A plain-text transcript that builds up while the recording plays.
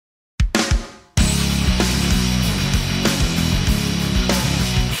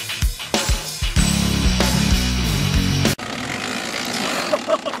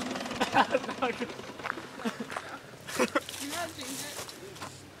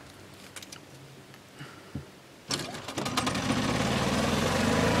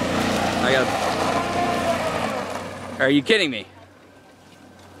Are you kidding me?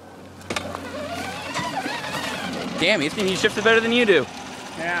 Damn, Ethan, he shifts it better than you do.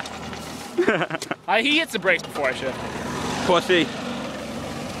 Yeah. He hits the brakes before I shift. Pussy.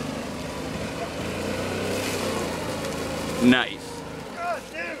 Nice. God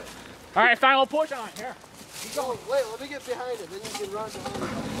damn it. All right, final push on it. Here. Keep going. Wait, let me get behind it. Then you can run behind it.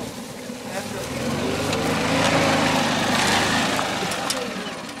 That's it.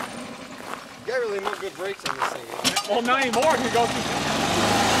 You got really no good brakes on this thing. Right? Well, not anymore. You go too fast.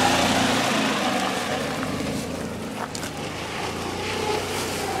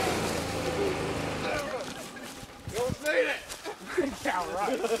 You almost made it. Yeah,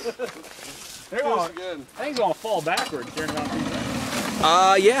 right. They're going, Good. I think it's going to fall backwards during around 2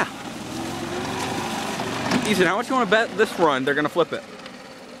 seconds. Yeah. Ethan, how much you want to bet this run they're going to flip it?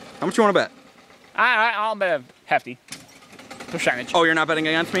 How much you want to bet? I'll bet hefty percentage. Oh, you're not betting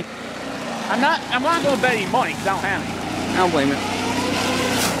against me? I'm not going to bet any money because I don't have any. I don't blame you.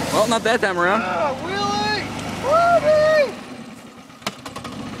 Well, not that time around. Wheelie! Wheelie!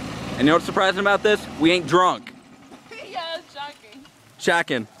 And you know what's surprising about this? We ain't drunk. Yeah, it's shocking.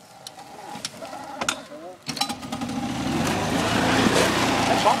 Shacking.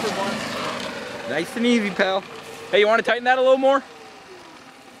 That bumper one. Nice and easy, pal. Hey, you want to tighten that a little more?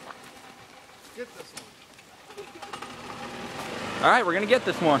 Get this one. All right, we're going to get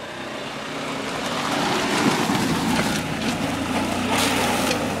this one.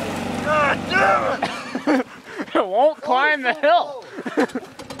 God damn it! It won't climb the hill. I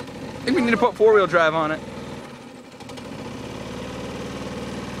think we need to put four-wheel drive on it.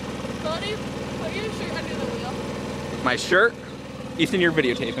 Cody, put your shirt under the wheel. My shirt? Ethan, you're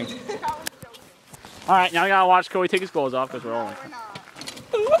videotaping. I was joking. All right, now we got to watch Cody take his clothes off because we're all like,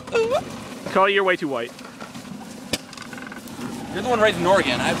 Cody, you're way too white. You're the one raised in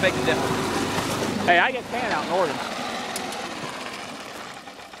Oregon. I beg to differ. Hey, I get tan out in Oregon.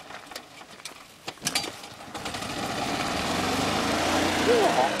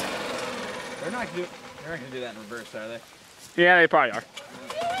 They're not going to do that in reverse, are they? Yeah, they probably are.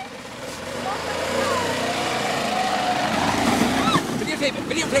 Videotape it!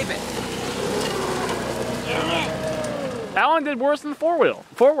 Videotape it! That one did worse than the forward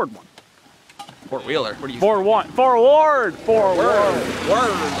one. Four-wheeler? What are you... Forward. Word!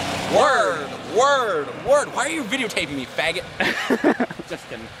 Why are you videotaping me, faggot? Just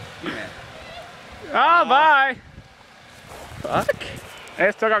kidding. You man. Oh, bye. Fuck. Hey,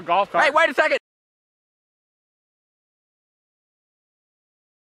 let's take our golf cart. Hey, wait a second!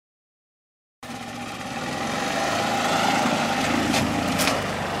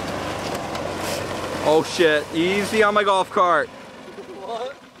 Oh shit, easy on my golf cart.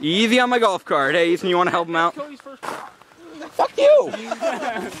 What? Easy on my golf cart. Hey Ethan, you want to help him out? Cody's first. Fuck you!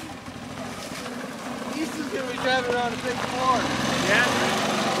 Easton's gonna be driving around a big Ford. Yeah.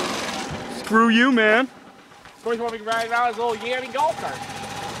 Screw you, man. Cody's want to be riding around his little Yami golf cart.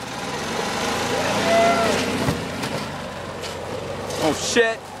 Oh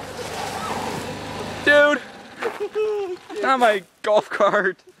shit. Dude! Not my golf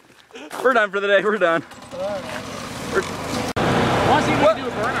cart. We're done for the day, we're done. Want to see if we can do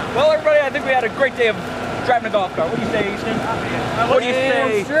a burnout. Well everybody, I think we had a great day of driving a golf cart. What do you say, Easton? What do you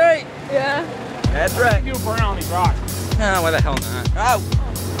say? Straight. Yeah. That's right. Do a burnout on these rocks. Ah, why the hell not? Oh!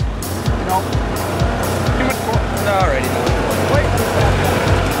 No. Too much torque. Alrighty. Wait.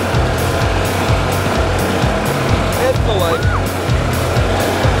 It's the light.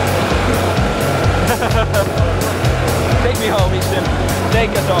 Take me home, Easton.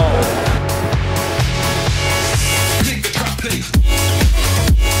 Take us home.